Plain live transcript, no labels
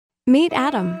Meet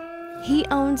Adam. He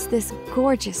owns this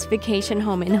gorgeous vacation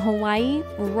home in Hawaii,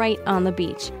 right on the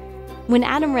beach. When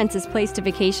Adam rents his place to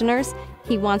vacationers,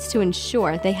 he wants to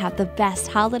ensure they have the best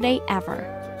holiday ever.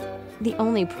 The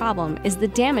only problem is the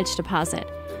damage deposit.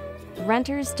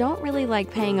 Renters don't really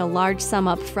like paying a large sum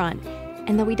up front,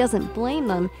 and though he doesn't blame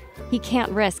them, he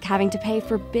can't risk having to pay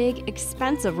for big,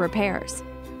 expensive repairs.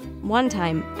 One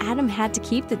time, Adam had to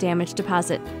keep the damage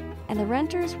deposit, and the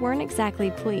renters weren't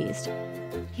exactly pleased.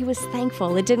 He was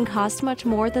thankful it didn't cost much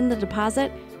more than the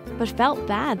deposit, but felt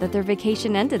bad that their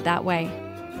vacation ended that way.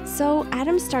 So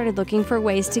Adam started looking for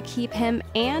ways to keep him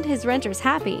and his renters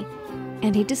happy,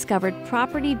 and he discovered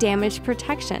property damage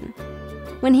protection.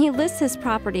 When he lists his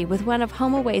property with one of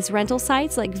HomeAway's rental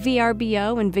sites like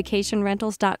VRBO and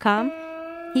VacationRentals.com,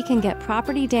 he can get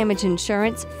property damage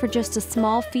insurance for just a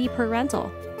small fee per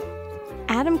rental.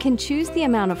 Adam can choose the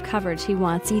amount of coverage he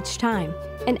wants each time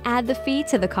and add the fee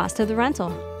to the cost of the rental.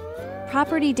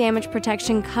 Property damage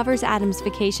protection covers Adam's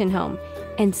vacation home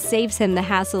and saves him the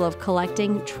hassle of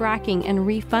collecting, tracking, and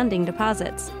refunding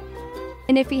deposits.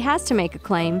 And if he has to make a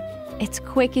claim, it's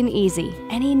quick and easy,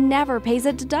 and he never pays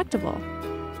a deductible.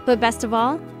 But best of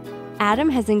all, Adam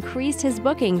has increased his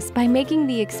bookings by making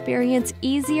the experience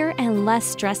easier and less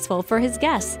stressful for his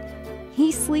guests.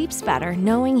 He sleeps better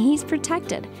knowing he's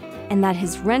protected and that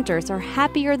his renters are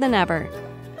happier than ever.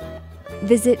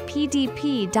 Visit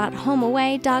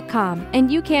pdp.homeaway.com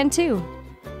and you can too.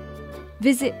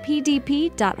 Visit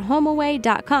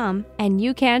pdp.homeaway.com and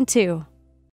you can too.